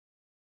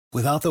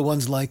Without the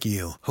ones like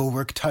you, who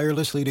work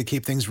tirelessly to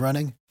keep things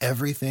running,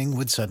 everything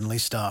would suddenly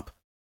stop.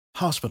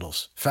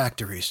 Hospitals,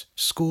 factories,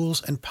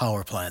 schools, and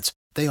power plants,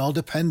 they all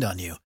depend on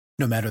you.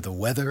 No matter the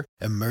weather,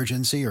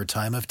 emergency, or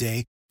time of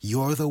day,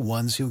 you're the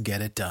ones who get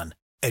it done.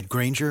 At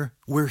Grainger,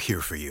 we're here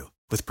for you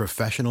with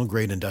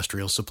professional-grade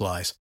industrial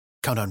supplies.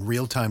 Count on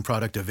real-time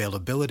product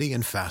availability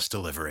and fast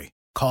delivery.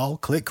 Call,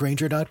 click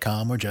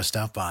Grainger.com, or just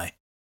stop by.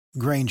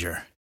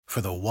 Grainger, for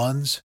the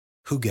ones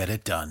who get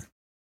it done.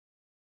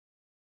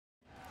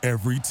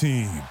 Every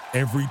team,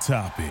 every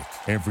topic,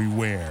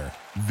 everywhere.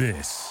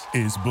 This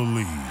is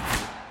Believe.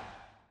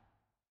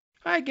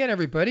 Hi again,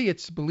 everybody.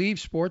 It's Believe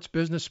Sports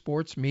Business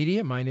Sports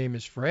Media. My name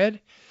is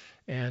Fred,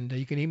 and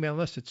you can email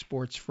us at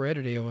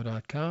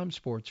sportsfred@AOL.com,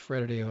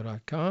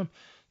 sportsfred@AOL.com.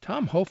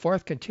 Tom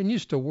Hofarth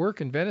continues to work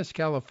in Venice,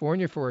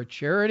 California for a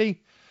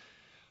charity.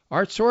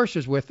 Art Source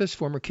is with us,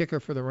 former kicker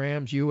for the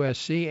Rams,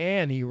 USC,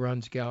 and he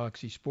runs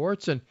Galaxy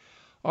Sports. And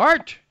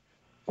Art,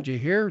 did you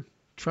hear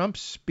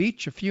Trump's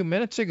speech a few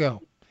minutes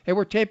ago? Hey,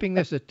 we're taping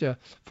this at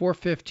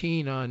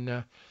 4:15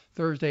 on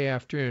Thursday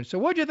afternoon. So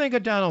what did you think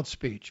of Donald's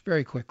speech,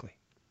 very quickly?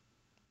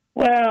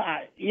 Well,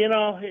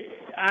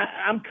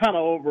 I'm kind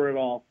of over it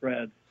all,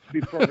 Fred, to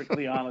be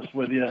perfectly honest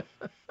with you.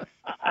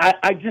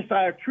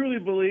 I truly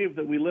believe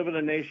that we live in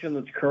a nation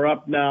that's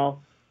corrupt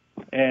now.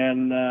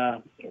 And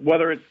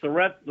whether it's the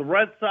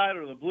red side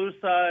or the blue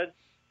side,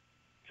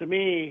 to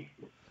me,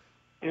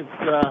 it's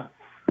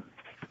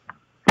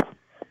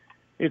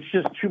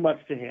just too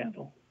much to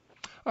handle.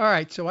 All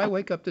right, so I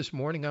wake up this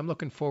morning. I'm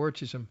looking forward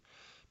to some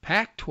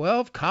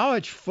Pac-12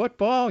 college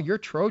football. Your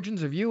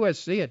Trojans of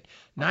USC at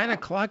 9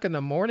 o'clock in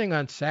the morning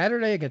on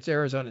Saturday against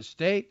Arizona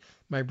State.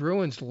 My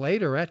Bruins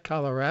later at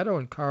Colorado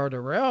and Carl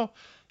Durrell.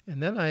 And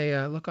then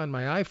I look on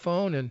my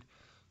iPhone and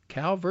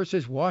Cal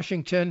versus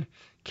Washington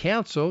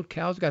canceled.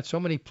 Cal's got so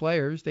many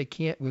players they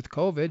can't, with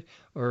COVID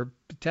or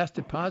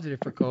tested positive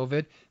for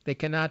COVID, they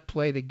cannot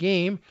play the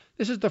game.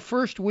 This is the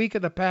first week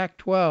of the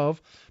Pac-12.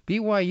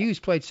 BYU's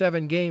played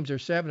 7 games. They're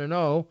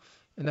 7-0,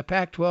 and the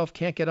Pac-12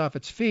 can't get off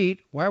its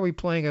feet. Why are we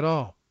playing at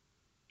all?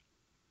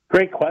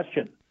 Great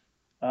question.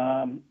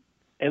 And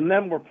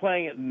then we're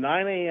playing at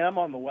 9 a.m.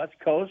 on the West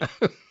Coast,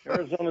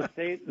 Arizona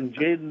State and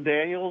Jaden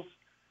Daniels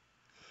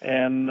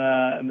and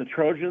the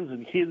Trojans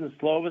and Keaton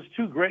Slovis,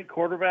 2 great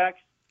quarterbacks.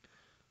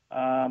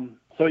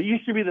 So it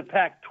used to be the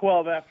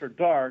Pac-12 after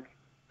dark.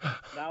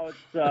 Now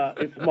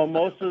it's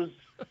mimosas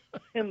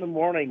in the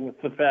morning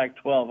with the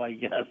Pac-12, I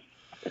guess.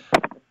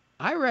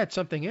 I read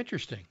something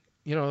interesting.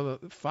 You know,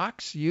 the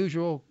Fox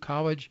usual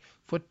college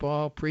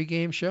football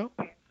pregame show,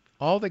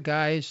 all the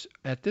guys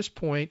at this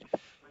point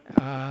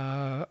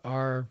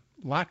are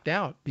locked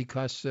out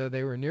because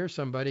they were near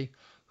somebody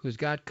who's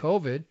got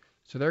COVID.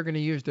 So they're going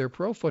to use their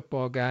pro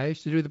football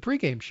guys to do the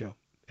pregame show.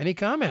 Any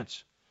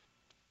comments?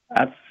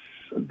 That's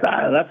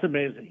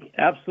amazing.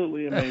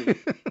 Absolutely amazing.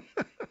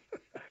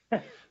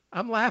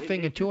 I'm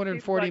laughing, and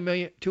 240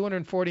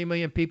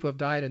 million people have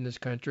died in this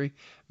country,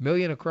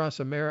 million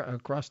across America,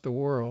 across the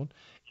world,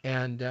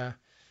 and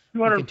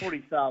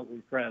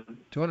 240,000, Fred.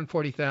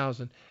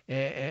 240,000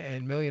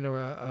 and million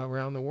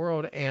around the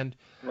world, and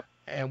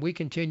we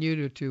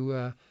continue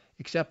to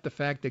accept the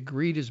fact that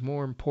greed is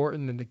more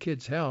important than the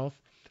kids' health.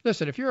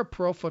 Listen, if you're a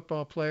pro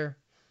football player,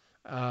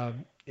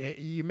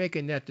 you're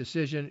making that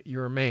decision,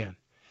 you're a man.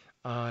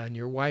 And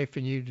your wife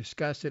and you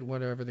discuss it,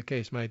 whatever the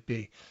case might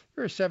be.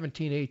 You're a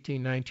 17,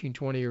 18, 19,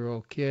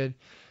 20-year-old kid.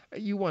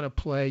 You want to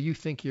play. You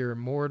think you're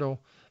immortal.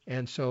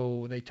 And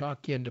so they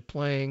talk you into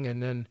playing.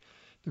 And then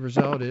the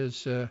result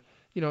is,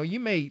 you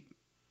may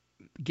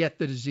get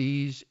the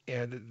disease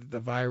and the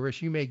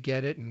virus. You may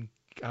get it and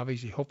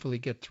obviously hopefully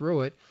get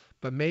through it.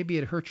 But maybe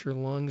it hurts your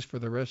lungs for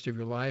the rest of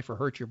your life, or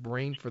hurts your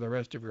brain for the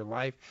rest of your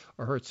life,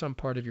 or hurts some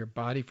part of your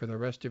body for the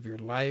rest of your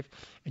life.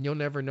 And you'll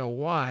never know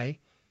why.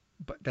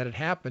 But it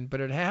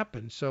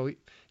happened. So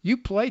you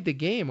played the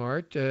game,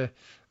 Art.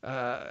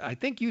 I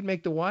think you'd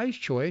make the wise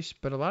choice,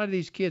 but a lot of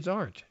these kids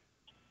aren't.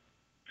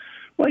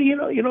 Well,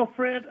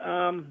 Fred,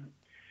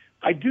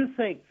 I do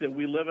think that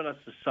we live in a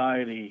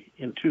society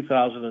in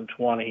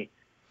 2020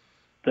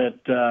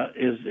 that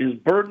is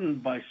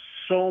burdened by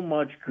so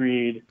much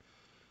greed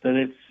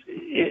that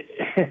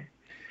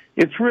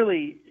it's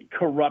really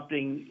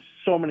corrupting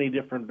so many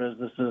different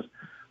businesses.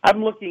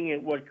 I'm looking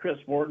at what Chris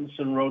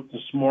Mortensen wrote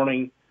this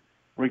morning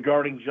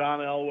regarding John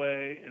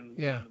Elway and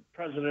the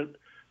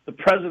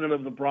president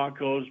of the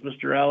Broncos,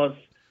 Mr. Ellis,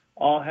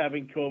 all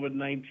having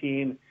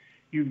COVID-19.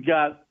 You've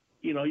got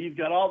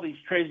all these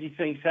crazy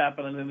things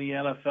happening in the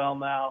NFL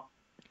now.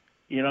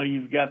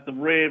 You've got the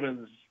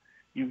Ravens,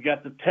 you've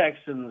got the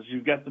Texans,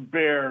 you've got the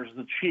Bears,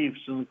 the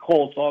Chiefs, and the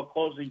Colts all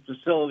closing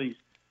facilities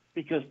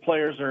because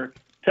players are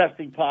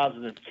testing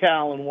positive.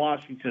 Cal and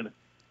Washington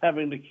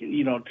having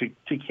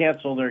to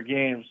cancel their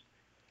games.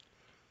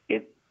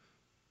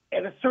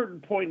 At a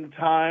certain point in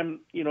time,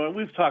 and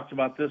we've talked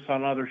about this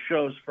on other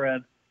shows,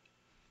 Fred,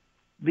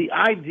 the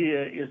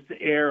idea is to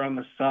err on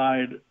the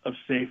side of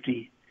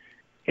safety.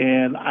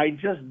 And I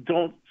just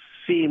don't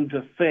seem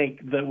to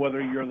think that whether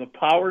you're the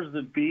powers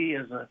that be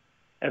as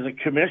a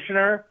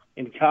commissioner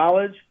in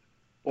college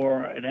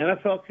or an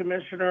NFL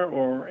commissioner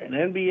or an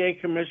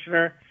NBA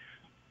commissioner.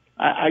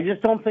 I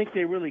just don't think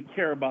they really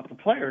care about the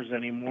players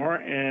anymore,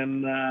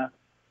 and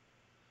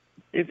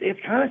it's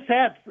kind of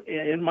sad,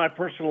 in my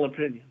personal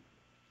opinion.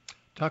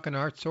 Talking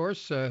Art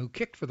Source, who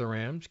kicked for the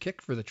Rams,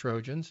 kicked for the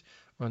Trojans,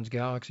 runs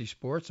Galaxy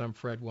Sports. I'm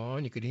Fred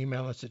Wallen. You could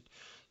email us at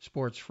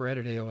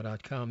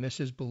sportsfred@aol.com. This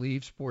is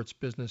Believe Sports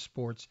Business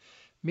Sports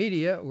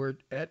Media. We're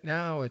at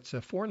now, it's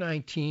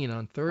 4:19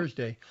 on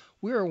Thursday.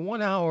 We are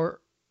 1 hour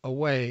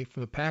away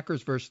from the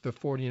Packers versus the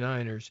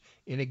 49ers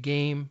in a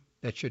game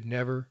that should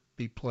never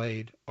be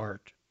played,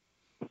 Art.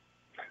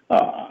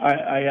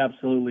 I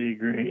absolutely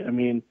agree. I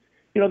mean,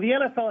 the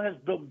NFL has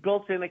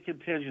built in a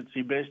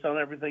contingency based on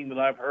everything that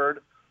I've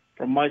heard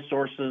from my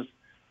sources,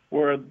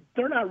 where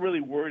they're not really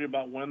worried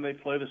about when they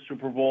play the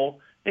Super Bowl.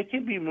 It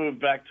can be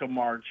moved back to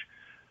March.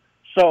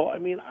 So, I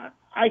mean,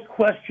 I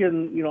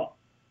question,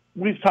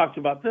 we've talked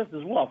about this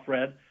as well,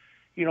 Fred,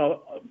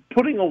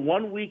 putting a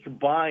 1-week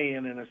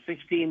buy-in a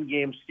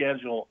 16-game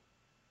schedule,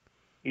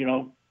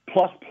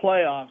 plus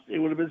playoffs, it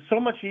would have been so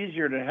much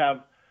easier to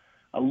have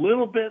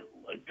a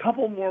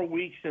couple more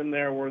weeks in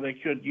there where they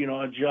could,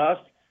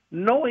 adjust,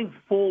 knowing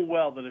full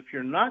well that if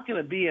you're not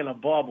going to be in a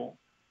bubble,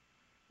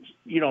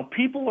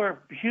 people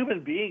are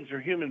human beings.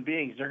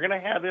 They're going to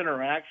have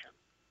interaction.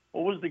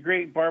 What was the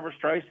great Barbra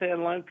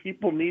Streisand line?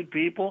 People need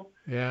people.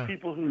 Yeah.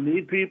 People who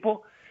need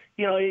people.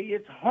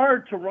 It's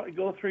hard to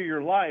go through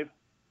your life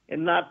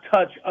and not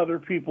touch other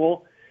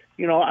people.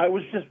 I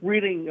was just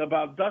reading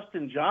about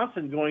Dustin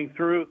Johnson going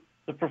through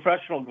the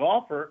professional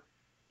golfer,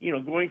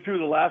 going through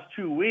the last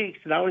 2 weeks,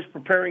 and now he's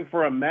preparing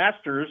for a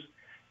Masters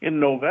in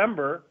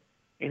November,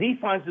 and he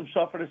finds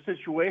himself in a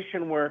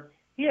situation where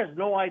he has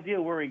no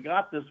idea where he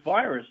got this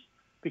virus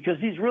because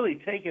he's really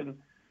taken,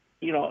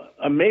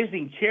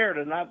 amazing care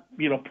to not,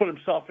 put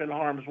himself in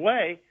harm's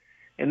way.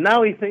 And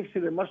now he thinks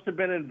that it must have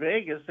been in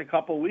Vegas a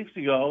couple of weeks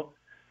ago,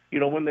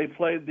 when they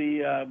played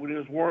when he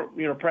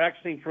was,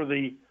 practicing for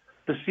the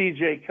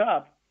CJ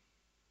Cup.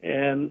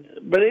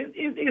 But it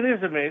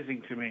is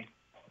amazing to me.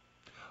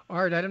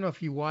 Art, I don't know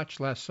if you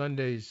watched last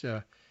Sunday's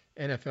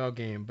NFL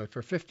game, but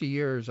for 50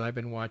 years I've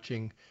been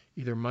watching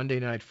either Monday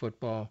Night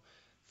Football,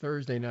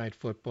 Thursday Night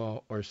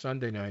Football, or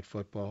Sunday Night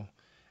Football.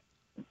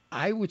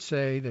 I would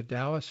say the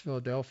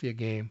Dallas-Philadelphia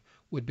game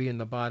would be in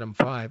the bottom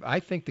 5. I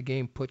think the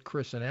game put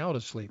Chris and Al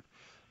to sleep.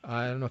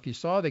 I don't know if you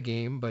saw the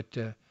game, but...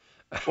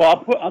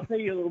 Well, I'll tell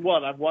you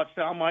what. I've watched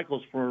Al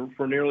Michaels for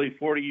nearly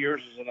 40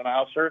 years as an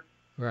announcer.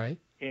 Right.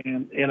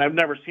 And I've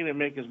never seen him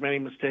make as many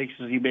mistakes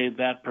as he made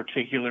that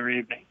particular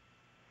evening.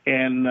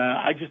 And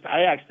I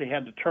actually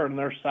had to turn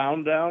their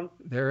sound down.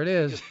 There it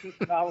is. Chris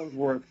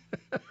Collinsworth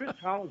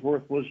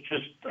was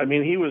just,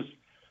 he was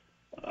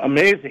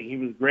amazing. He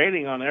was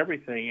grading on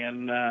everything.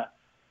 And,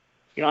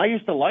 I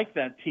used to like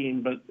that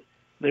team, but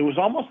it was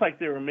almost like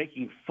they were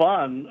making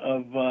fun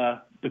of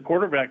the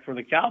quarterback for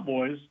the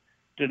Cowboys,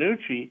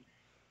 DiNucci.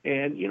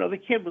 And, the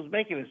kid was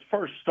making his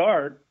first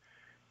start.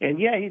 And,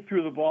 yeah, he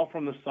threw the ball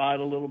from the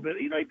side a little bit.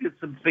 He did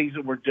some things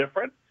that were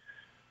different.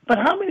 But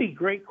how many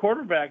great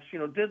quarterbacks,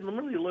 didn't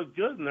really look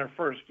good in their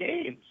first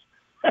games?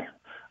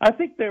 I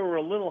think they were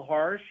a little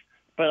harsh,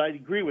 but I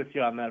agree with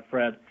you on that,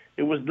 Fred.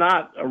 It was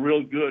not a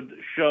real good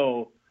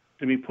show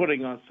to be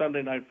putting on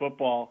Sunday Night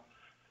Football,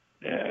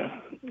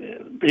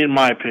 in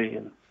my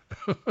opinion.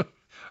 All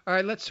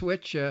right, let's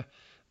switch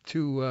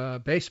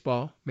to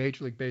baseball,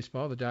 Major League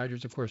Baseball. The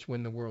Dodgers, of course,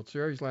 win the World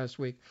Series last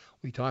week.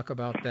 We talk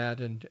about that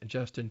and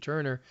Justin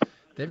Turner.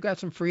 They've got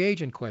some free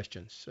agent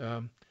questions.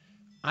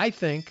 I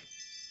think...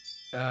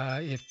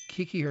 if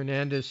Kiki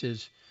Hernandez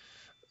is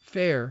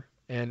fair,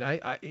 and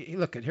I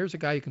look, here's a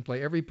guy who can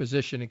play every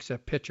position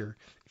except pitcher.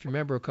 If you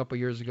remember a couple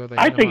years ago,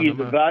 I think he's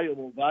a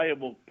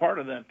valuable part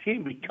of that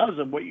team because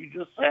of what you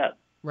just said.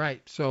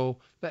 Right. So,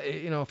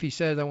 if he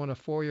says I want a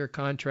 4-year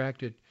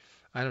contract at,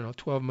 I don't know,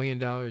 $12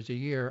 million a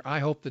year, I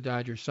hope the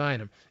Dodgers sign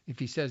him. If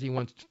he says he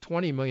wants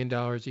 $20 million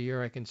a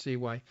year, I can see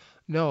why.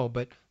 No,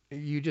 but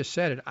you just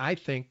said it. I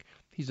think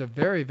he's a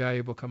very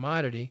valuable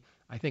commodity.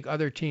 I think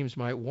other teams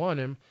might want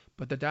him,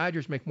 but the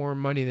Dodgers make more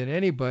money than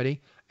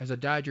anybody. As a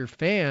Dodger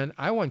fan,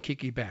 I want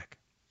Kiki back.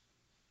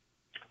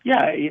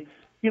 Yeah,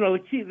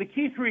 the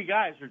key three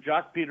guys are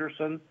Jock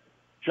Peterson,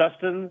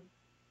 Justin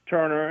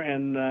Turner,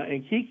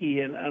 and Kiki.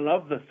 And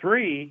of the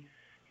three,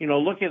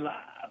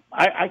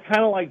 I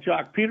kind of like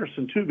Jock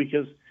Peterson too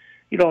because,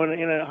 in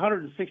a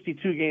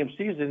 162-game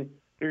season,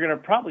 you're going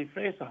to probably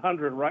face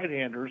 100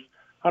 right-handers,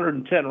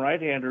 110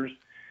 right-handers,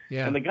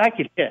 and the guy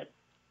can hit.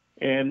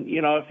 And,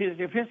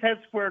 if his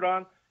head's squared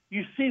on,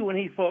 you see when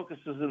he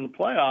focuses in the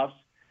playoffs,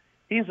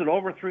 he's an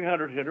over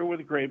 300 hitter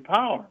with great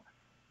power.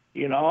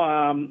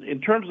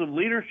 In terms of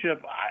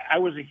leadership, I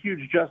was a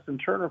huge Justin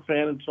Turner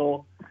fan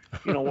until,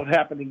 what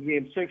happened in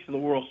Game 6 of the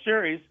World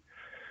Series.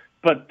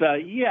 But,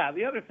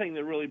 the other thing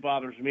that really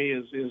bothers me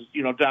is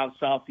down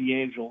south,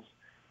 the Angels.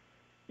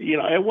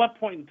 At what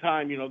point in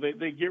time,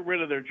 they get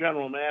rid of their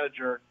general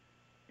manager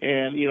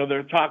and,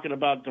 they're talking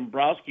about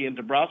Dombrowski, and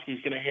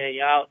Dombrowski's going to hang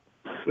out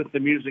with the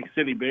Music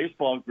City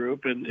Baseball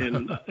Group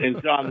and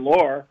John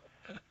Lore.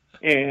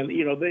 And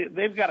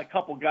they've got a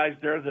couple guys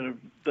there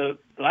that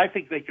I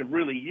think they could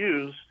really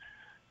use.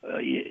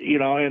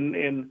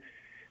 And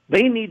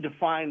they need to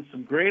find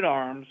some great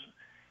arms,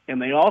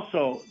 and they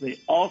also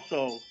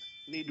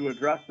need to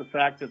address the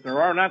fact that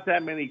there are not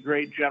that many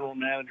great general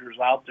managers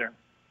out there.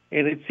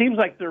 And it seems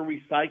like they're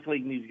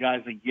recycling these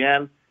guys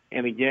again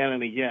and again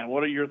and again.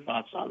 What are your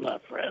thoughts on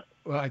that, Fred?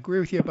 Well, I agree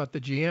with you about the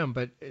GM,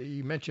 but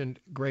you mentioned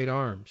great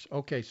arms.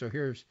 Okay, so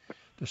here's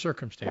the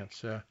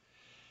circumstance.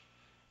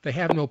 They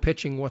have no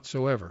pitching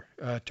whatsoever.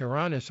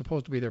 Teheran is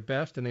supposed to be their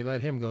best, and they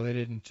let him go. They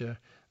didn't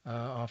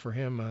offer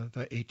him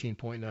the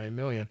 $18.9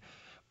 million.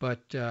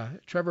 But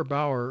Trevor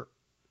Bauer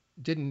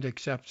didn't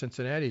accept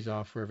Cincinnati's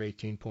offer of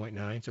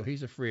 $18.9, so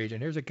he's a free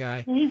agent. Here's a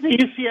guy. He's a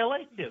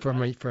UCLA kid. From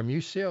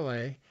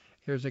UCLA.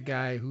 Here's a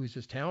guy who's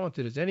as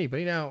talented as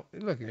anybody. Now,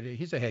 look,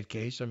 he's a head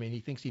case. I mean, he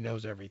thinks he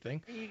knows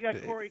everything. You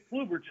got Corey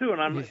Kluber, too,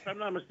 and if I'm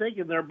not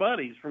mistaken, they're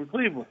buddies from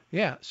Cleveland.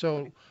 Yeah,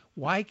 so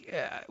why,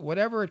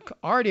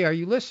 Artie, are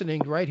you listening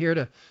right here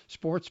to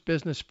Sports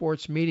Business,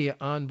 Sports Media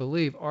on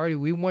Believe? Artie,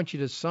 we want you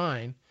to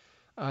sign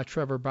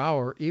Trevor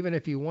Bauer, even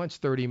if he wants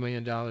 $30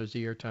 million a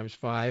year times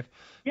 5,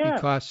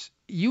 because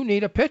you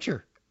need a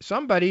pitcher.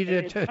 Somebody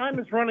to time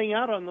is running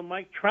out on the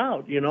Mike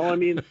Trout. I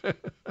mean,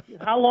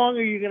 how long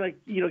are you going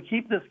to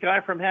keep this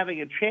guy from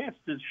having a chance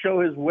to show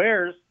his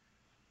wares?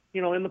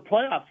 In the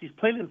playoffs, he's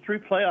played in 3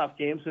 playoff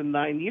games in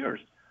 9 years.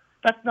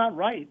 That's not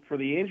right for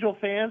the Angel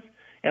fans.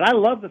 And I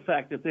love the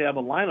fact that they have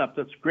a lineup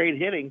that's great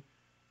hitting.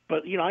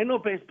 But I know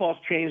baseball's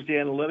changed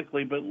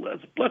analytically, but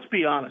let's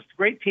be honest.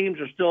 Great teams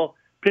are still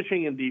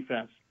pitching and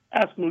defense.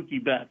 Ask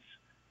Mookie Betts.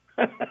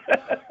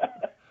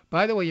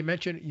 By the way, you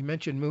mentioned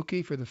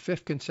Mookie for the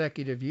 5th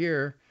consecutive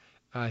year.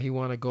 He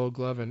won a Gold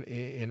Glove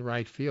in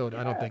right field.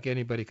 I don't think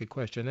anybody could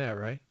question that,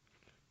 right?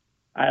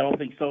 I don't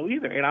think so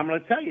either. And I'm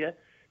going to tell you,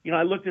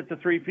 I looked at the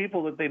 3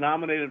 people that they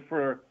nominated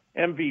for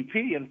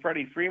MVP, and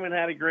Freddie Freeman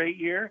had a great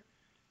year,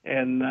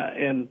 and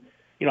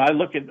I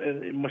look at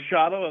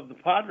Machado of the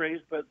Padres,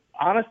 but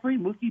honestly,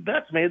 Mookie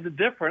Betts made the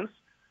difference.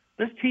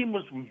 This team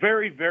was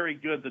very, very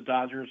good, the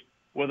Dodgers,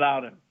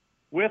 without him.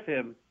 With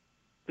him,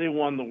 they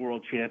won the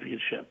World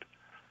Championship.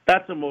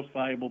 That's the most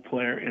valuable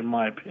player, in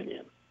my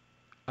opinion.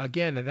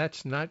 Again,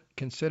 that's not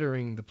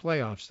considering the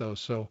playoffs, though.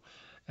 So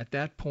at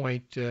that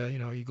point,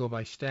 you go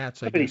by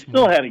stats. But he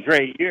still had a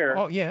great year.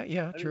 Oh,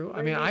 yeah, true.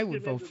 I mean, I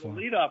would vote for him.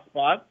 The leadoff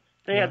spot,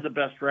 they had the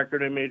best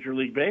record in Major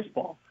League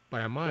Baseball. By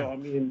a mile. So, I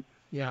mean,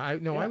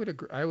 I would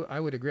agree. I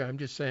would agree. I'm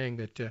just saying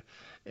that,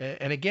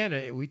 and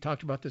again, we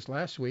talked about this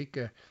last week.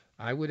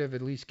 I would have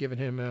at least given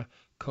him a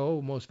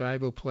most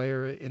valuable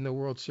player in the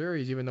World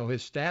Series, even though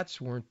his stats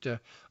weren't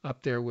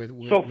up there with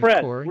So,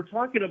 Fred, Corey. We're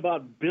talking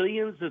about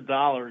billions of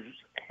dollars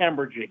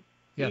hemorrhaging.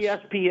 Yes.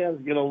 ESPN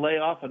is going to lay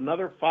off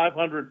another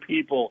 500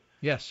 people.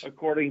 Yes.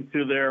 According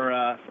to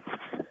their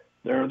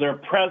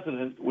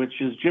president,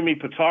 which is Jimmy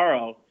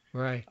Pitaro.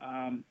 Right.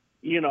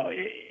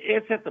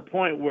 It's at the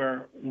point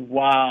where,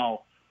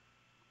 wow,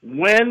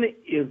 when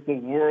is the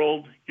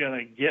world going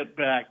to get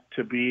back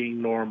to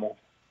being normal?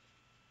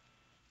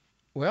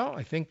 Well,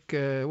 I think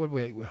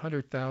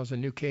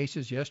 100,000 new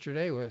cases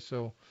yesterday,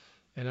 so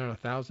and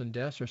 1,000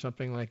 deaths or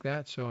something like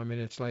that. So I mean,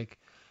 it's like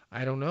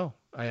I don't know.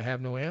 I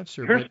have no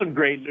answer. Here's some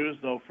great news,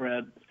 though,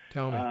 Fred.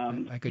 Tell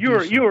me.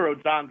 You were a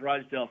Don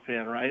Drysdale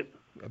fan, right?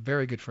 A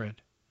very good friend.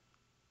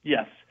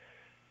 Yes.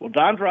 Well,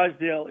 Don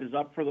Drysdale is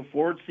up for the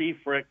Ford C.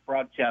 Frick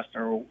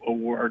Broadcaster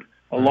Award,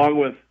 along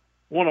with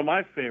one of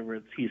my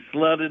favorites. He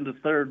slid into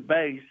third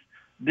base,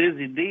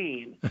 Dizzy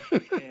Dean.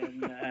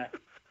 And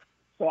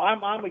so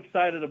I'm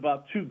excited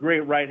about 2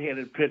 great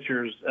right-handed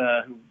pitchers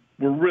who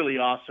were really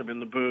awesome in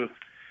the booth,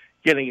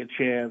 getting a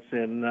chance.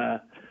 And,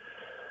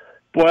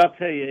 boy, I'll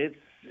tell you,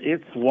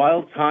 it's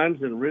wild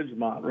times in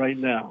Ridgemont right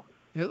now.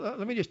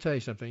 Let me just tell you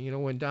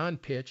something. When Don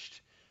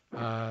pitched,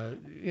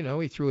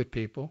 he threw at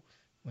people.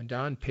 When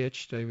Don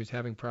pitched, he was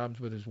having problems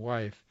with his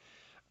wife.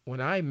 When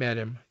I met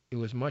him, it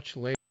was much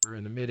later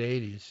in the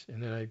mid-'80s.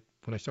 And then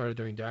when I started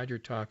doing Dodger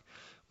Talk,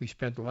 we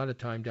spent a lot of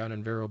time down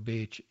in Vero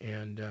Beach.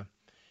 And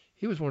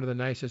he was one of the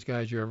nicest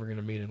guys you're ever going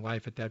to meet in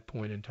life at that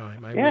point in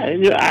time.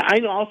 I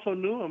also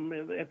knew him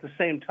at the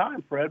same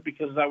time, Fred,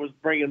 because I was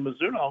bringing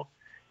Mizuno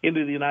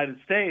into the United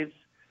States.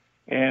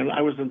 And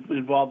I was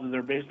involved in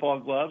their baseball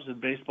gloves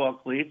and baseball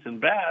cleats and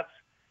bats.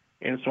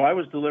 And so I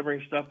was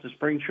delivering stuff to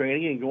spring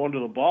training and going to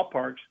the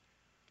ballparks.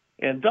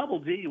 And Double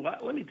D,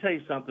 let me tell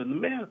you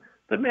something.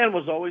 The man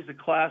was always a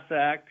class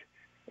act.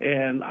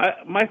 And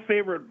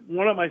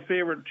one of my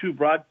favorite two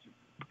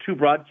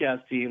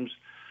broadcast teams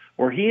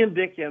were he and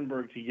Dick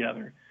Enberg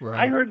together. Right.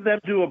 I heard them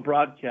do a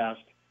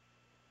broadcast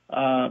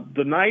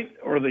the night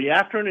or the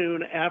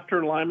afternoon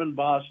after Lyman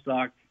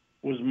Bostock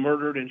was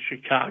murdered in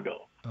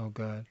Chicago. Oh,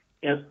 God.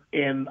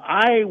 And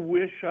I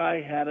wish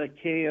I had a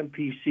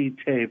KMPC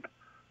tape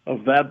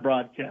of that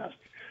broadcast,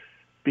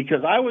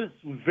 because I was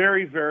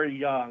very, very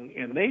young,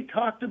 and they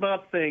talked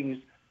about things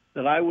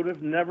that I would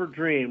have never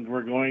dreamed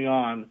were going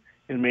on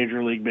in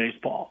Major League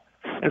Baseball.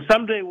 And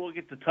someday we'll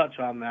get to touch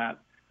on that,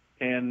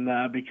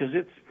 and because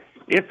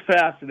it's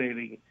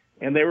fascinating.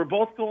 and they were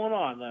both going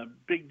on.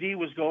 Big D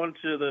was going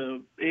to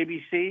the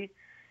ABC,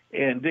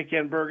 and Dick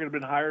Enberg had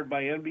been hired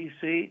by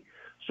NBC.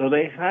 So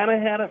they kind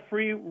of had a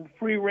free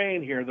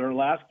reign here, their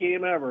last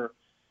game ever.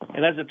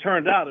 And as it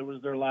turned out, it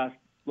was their last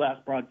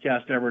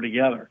broadcast ever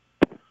together.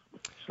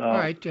 So, all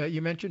right,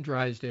 you mentioned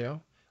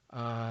Drysdale.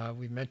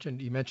 You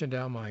mentioned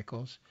Al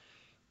Michaels.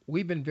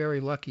 We've been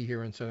very lucky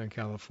here in Southern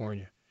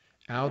California.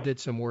 Al did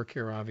some work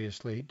here,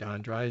 obviously.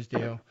 Don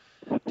Drysdale,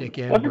 Dick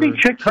Enberg. Wasn't he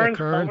Chick Hearn's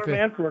color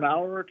man for an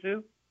hour or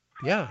two?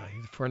 Yeah,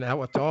 for an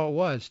hour. That's all it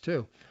was,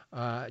 too.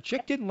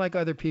 Chick didn't like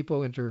other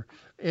people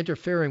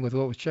interfering with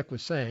what Chick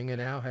was saying,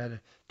 and Al had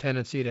a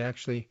tendency to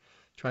actually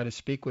try to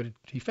speak what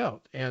he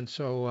felt. And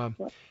so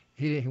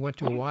he went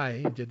to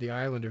Hawaii, did the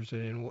Islanders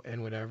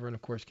and whatever, and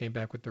of course came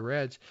back with the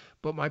Reds.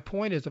 But my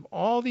point is, of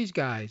all these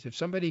guys, if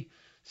somebody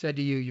said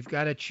to you, you've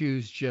got to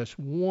choose just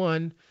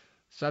one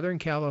Southern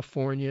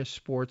California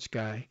sports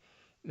guy.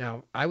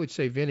 Now, I would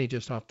say Vinny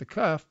just off the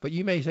cuff, but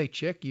you may say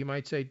Chick, you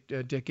might say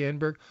Dick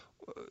Enberg.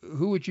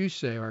 Who would you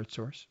say, Art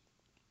Source?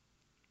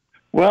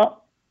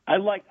 Well, I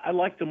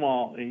like them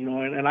all,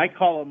 and I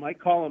call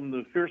them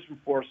the fearsome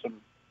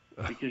foursome,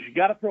 because you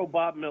got to throw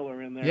Bob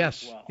Miller in there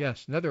as well.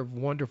 Yes, another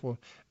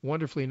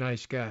wonderfully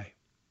nice guy,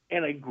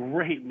 and a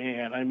great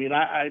man. I mean,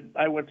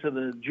 I went to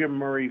the Jim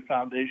Murray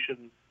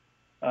Foundation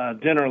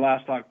dinner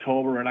last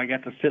October, and I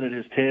got to sit at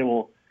his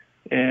table,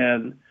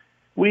 and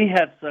we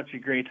had such a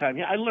great time.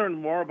 I learned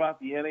more about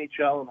the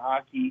NHL and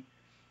hockey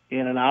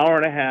in an hour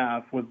and a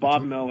half with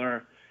Bob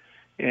Miller,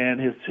 and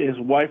his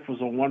wife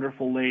was a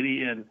wonderful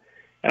lady, and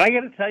I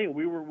got to tell you,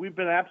 we've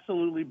been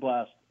absolutely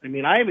blessed. I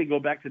mean, I even go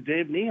back to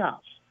Dave Niehaus,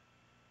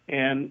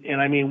 and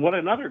I mean, what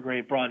another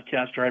great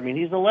broadcaster. I mean,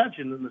 he's a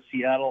legend in the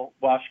Seattle,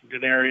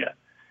 Washington area.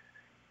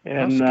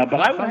 And but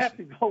I would have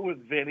to go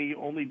with Vinny,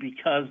 only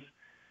because,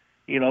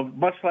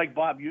 much like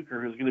Bob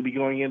Uecker, who's going to be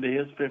going into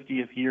his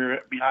 50th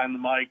year behind the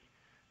mic,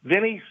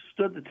 Vinny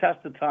stood the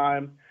test of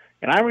time.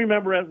 And I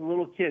remember as a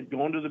little kid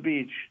going to the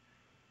beach,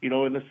 in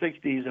the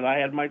 60s, and I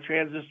had my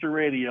transistor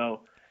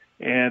radio,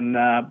 and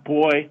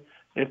boy,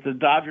 if the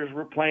Dodgers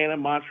were playing in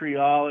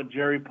Montreal at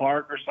Jerry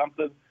Park or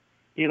something,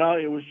 it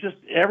was just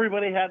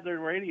everybody had their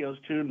radios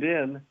tuned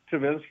in to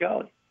Vin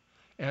Scully.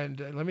 And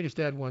let me just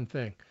add one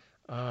thing.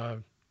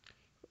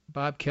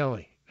 Bob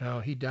Kelly. Now,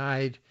 he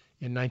died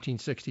in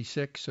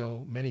 1966,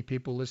 so many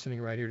people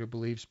listening right here to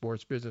Believe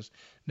Sports Business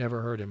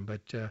never heard him.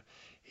 But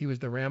he was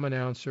the Ram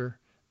announcer,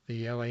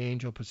 the LA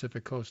Angel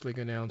Pacific Coast League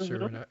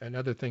announcer, and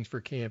other things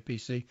for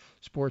KMPC,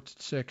 Sports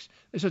at 6.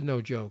 This is no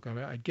joke. I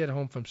mean, I'd get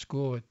home from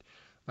school at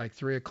like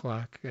 3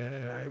 o'clock,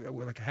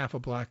 like a half a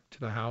block to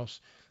the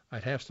house.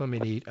 I'd have something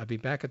to eat. I'd be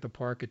back at the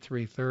park at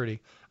 3:30.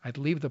 I'd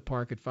leave the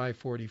park at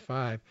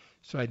 5:45.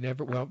 So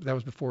that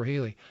was before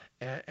Healy.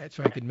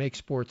 So I could make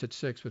Sports at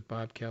 6 with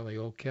Bob Kelly,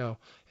 old Kel.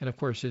 And, of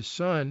course, his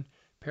son,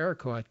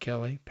 Paraquat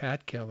Kelly,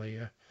 Pat Kelly,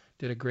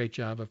 did a great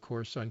job, of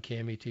course, on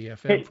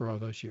KMET-FM for all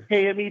those years.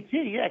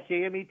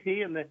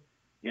 KMET and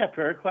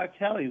Paraquat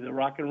Kelly, the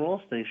rock and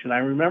roll station. I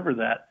remember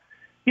that.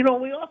 We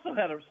also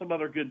had some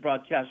other good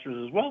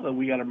broadcasters as well that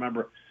we got to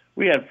remember.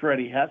 We had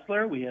Freddie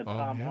Hessler. We had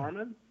Tom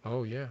Harmon.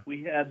 Oh, yeah.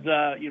 We had,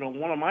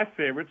 one of my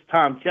favorites,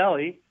 Tom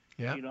Kelly.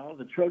 Yeah.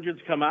 The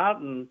Trojans come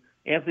out and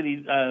Anthony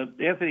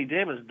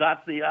Davis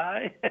dots the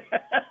I.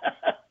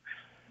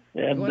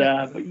 And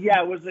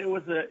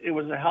it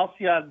was a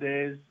halcyon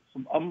days,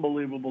 some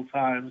unbelievable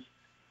times,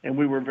 and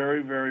we were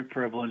very, very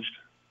privileged.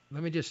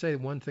 Let me just say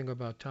one thing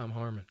about Tom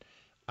Harmon.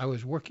 I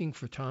was working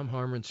for Tom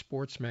Harmon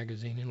Sports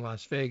Magazine in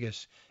Las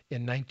Vegas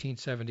in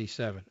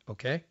 1977,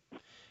 okay?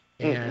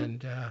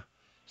 And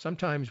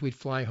sometimes we'd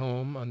fly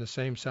home on the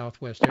same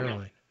Southwest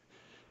airline.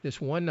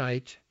 This one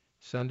night,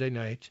 Sunday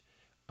night,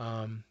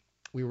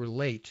 we were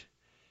late.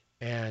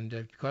 And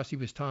because he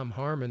was Tom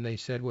Harmon, they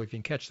said, well, if you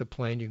can catch the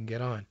plane, you can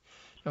get on.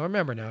 Now,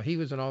 remember now, he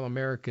was an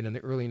All-American in the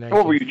early 1940s.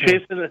 Oh, were you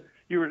chasing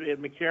you were at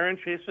McCarran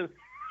chasing?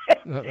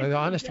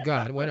 Honest to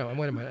God, wait a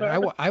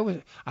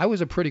minute. I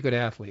was a pretty good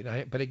athlete,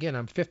 but again,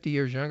 I'm 50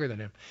 years younger than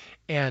him,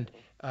 and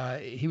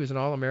he was an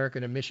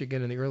All-American in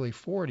Michigan in the early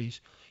 40s.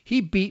 He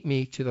beat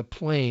me to the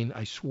plane,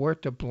 I swear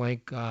to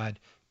blank God,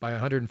 by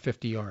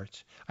 150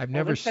 yards. I've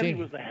never seen.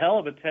 He was a hell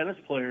of a tennis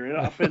player,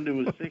 up into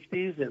his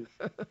 60s,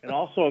 and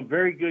also a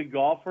very good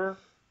golfer.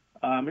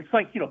 It's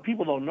like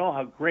people don't know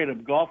how great a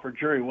golfer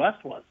Jerry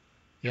West was.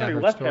 Yeah,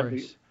 Jerry West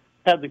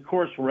had the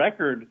course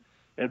record.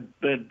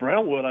 At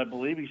Brentwood, I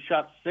believe he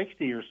shot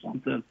 60 or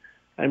something.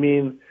 I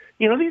mean,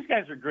 these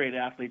guys are great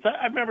athletes.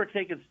 I remember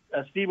taking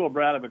Steve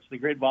Obradovich, the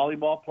great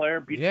volleyball player,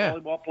 beach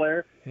volleyball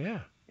player. Yeah.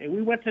 And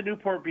we went to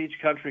Newport Beach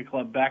Country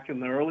Club back in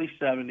the early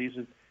 70s,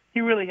 and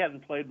he really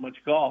hadn't played much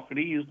golf, and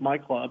he used my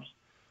clubs.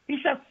 He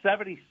shot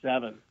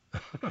 77,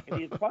 and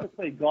he had probably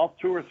played golf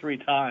 2 or 3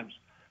 times.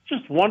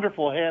 Just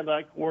wonderful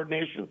hand-eye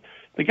coordination.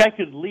 The guy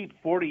could leap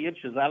 40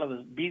 inches out of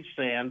the beach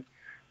sand.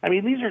 I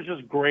mean, these are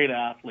just great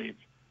athletes.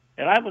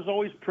 And I was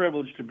always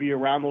privileged to be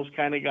around those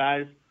kind of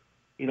guys,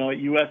 at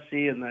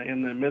USC in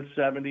the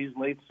mid-'70s,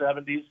 late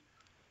 '70s.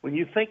 When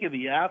you think of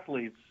the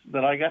athletes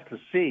that I got to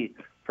see,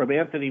 from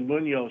Anthony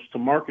Munoz to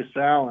Marcus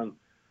Allen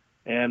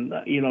And,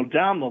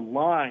 down the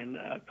line,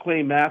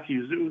 Clay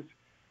Matthews,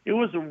 it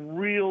was a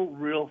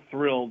real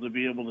thrill to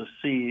be able to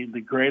see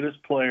the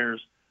greatest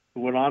players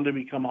who went on to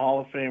become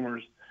Hall of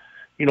Famers,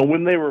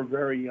 when they were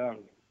very young.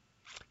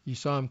 You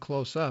saw him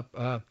close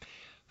up.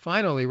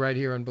 Finally, right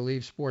here on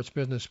Believe Sports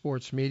Business,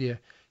 Sports Media,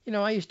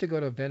 I used to go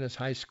to Venice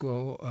High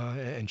School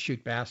and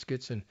shoot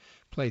baskets and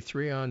play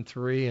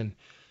 3-on-3 and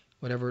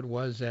whatever it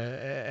was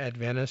at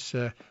Venice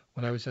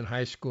when I was in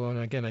high school. And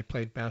again, I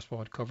played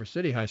basketball at Culver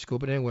City High School.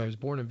 But anyway, I was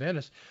born in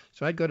Venice,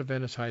 so I'd go to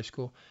Venice High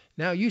School.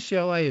 Now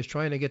UCLA is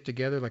trying to get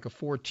together like a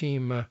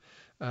 4-team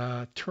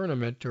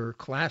tournament or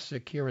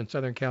classic here in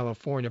Southern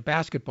California,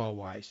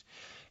 basketball-wise.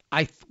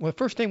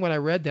 First thing when I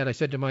read that, I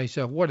said to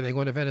myself, what, are they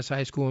going to Venice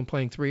High School and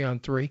playing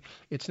 3-on-3?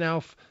 It's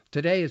now,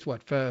 today is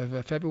what,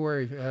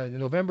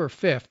 November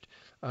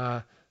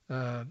 5th,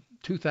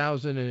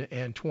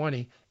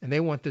 2020, and they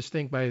want this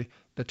thing by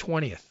the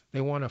 20th. They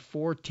want a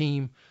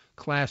 4-team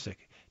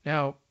classic.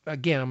 Now,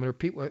 again, I'm going to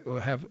repeat what we'll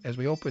have as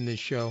we open this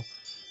show.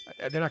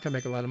 They're not going to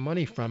make a lot of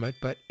money from it,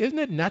 but isn't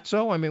it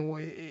nutso? I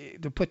mean,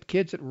 to put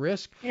kids at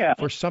risk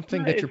for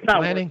something that you're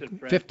planning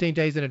 15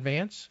 days in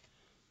advance?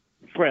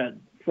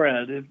 Fred,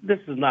 this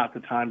is not the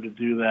time to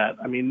do that.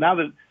 I mean, now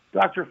that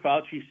Dr.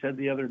 Fauci said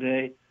the other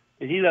day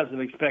that he doesn't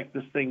expect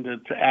this thing to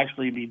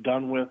actually be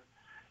done with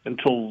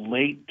until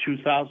late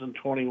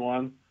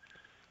 2021,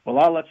 well,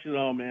 I'll let you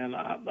know, man.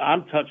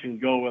 I'm touch and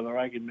go whether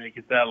I can make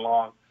it that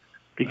long,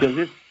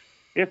 because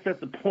it's at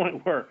the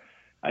point where,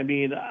 I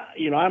mean,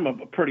 I'm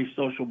a pretty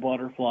social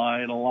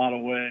butterfly in a lot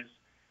of ways,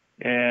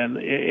 and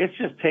it's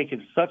just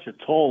taken such a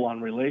toll on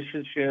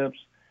relationships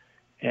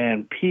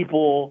and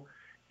people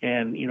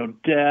and,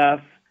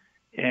 death.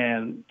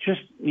 And just,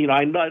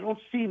 I don't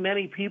see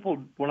many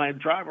people when I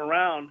drive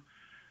around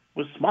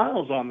with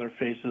smiles on their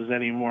faces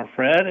anymore,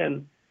 Fred.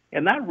 And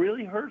that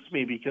really hurts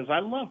me because I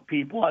love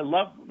people. I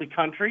love the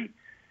country.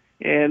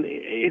 And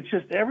it's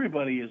just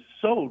everybody is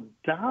so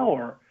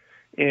dour.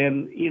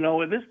 And,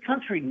 this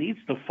country needs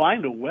to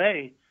find a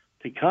way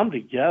to come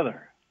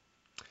together.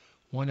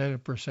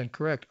 100%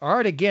 correct.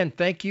 Art, again,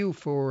 thank you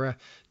for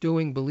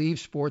doing Believe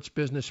Sports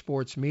Business,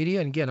 Sports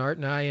Media. And again, Art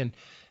and I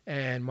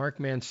and Mark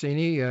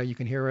Mancini, you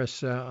can hear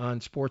us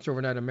on Sports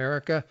Overnight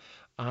America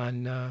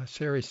on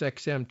Sirius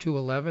XM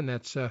 211.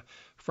 That's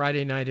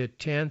Friday night at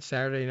 10,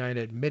 Saturday night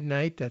at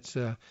midnight. That's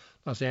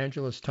Los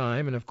Angeles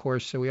time. And, of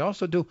course, we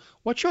also do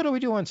 – what show do we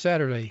do on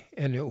Saturday,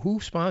 and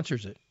who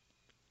sponsors it?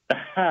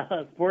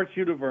 Sports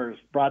Universe,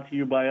 brought to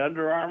you by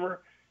Under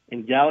Armour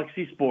and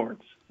Galaxy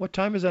Sports. What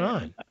time is it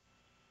on?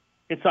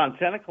 It's on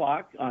 10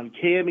 o'clock on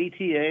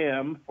KMET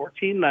AM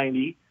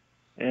 1490,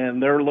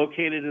 and they're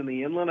located in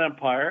the Inland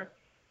Empire.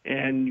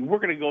 And we're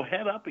going to go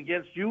head up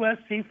against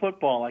USC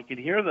football. I can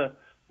hear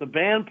the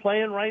band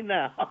playing right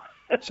now.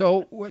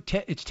 So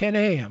it's 10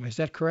 a.m., is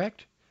that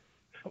correct?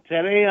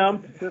 10 a.m.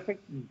 Pacific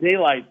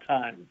Daylight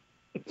Time.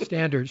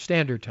 Standard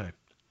time.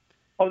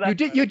 Oh, that's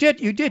you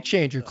did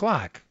change your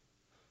clock.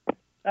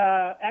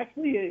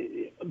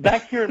 Actually,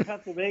 back here in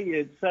Pennsylvania,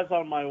 it says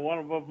on one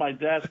above my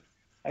desk,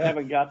 I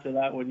haven't got to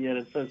that one yet.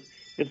 It says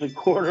it's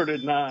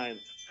 8:45.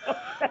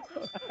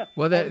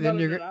 Well, then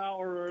you're an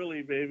hour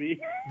early,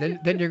 baby.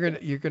 then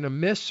you're gonna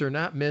miss or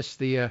not miss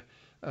the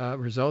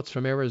results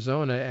from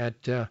Arizona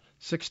at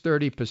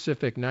 6:30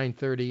 Pacific,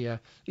 9:30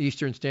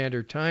 Eastern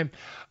Standard Time.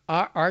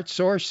 Art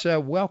Source,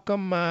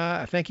 welcome.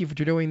 Thank you for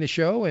doing the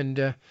show,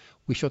 and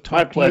we shall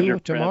talk to you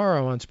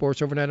tomorrow on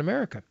Sports Overnight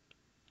America.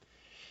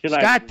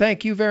 Scott,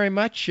 thank you very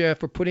much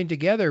for putting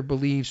together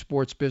Believe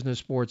Sports Business,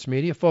 Sports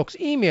Media. Folks,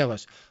 email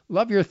us.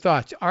 Love your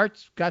thoughts.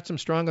 Art's got some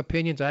strong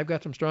opinions. I've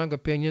got some strong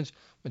opinions.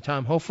 When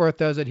Tom Hofarth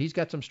does it, he's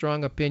got some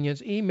strong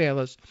opinions. Email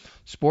us,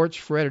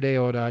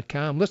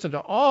 sportsfred@AOL.com. Listen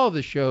to all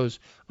the shows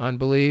on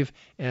Believe,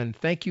 and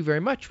thank you very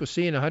much. We'll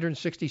see you in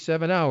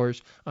 167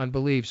 hours on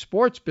Believe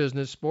Sports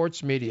Business,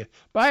 Sports Media.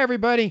 Bye,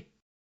 everybody.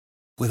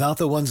 Without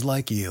the ones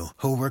like you,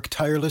 who work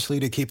tirelessly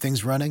to keep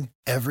things running,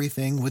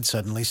 everything would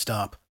suddenly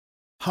stop.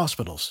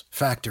 Hospitals,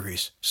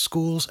 factories,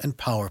 schools, and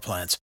power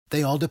plants,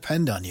 they all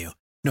depend on you.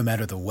 No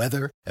matter the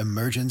weather,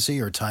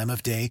 emergency, or time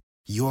of day,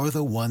 you're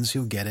the ones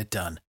who get it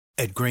done.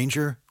 At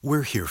Grainger,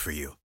 we're here for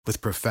you with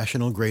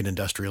professional-grade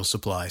industrial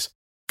supplies.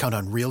 Count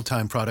on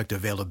real-time product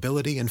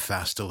availability and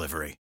fast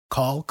delivery.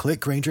 Call, click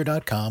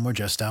Grainger.com, or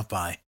just stop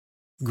by.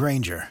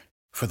 Grainger,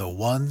 for the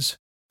ones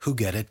who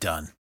get it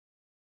done.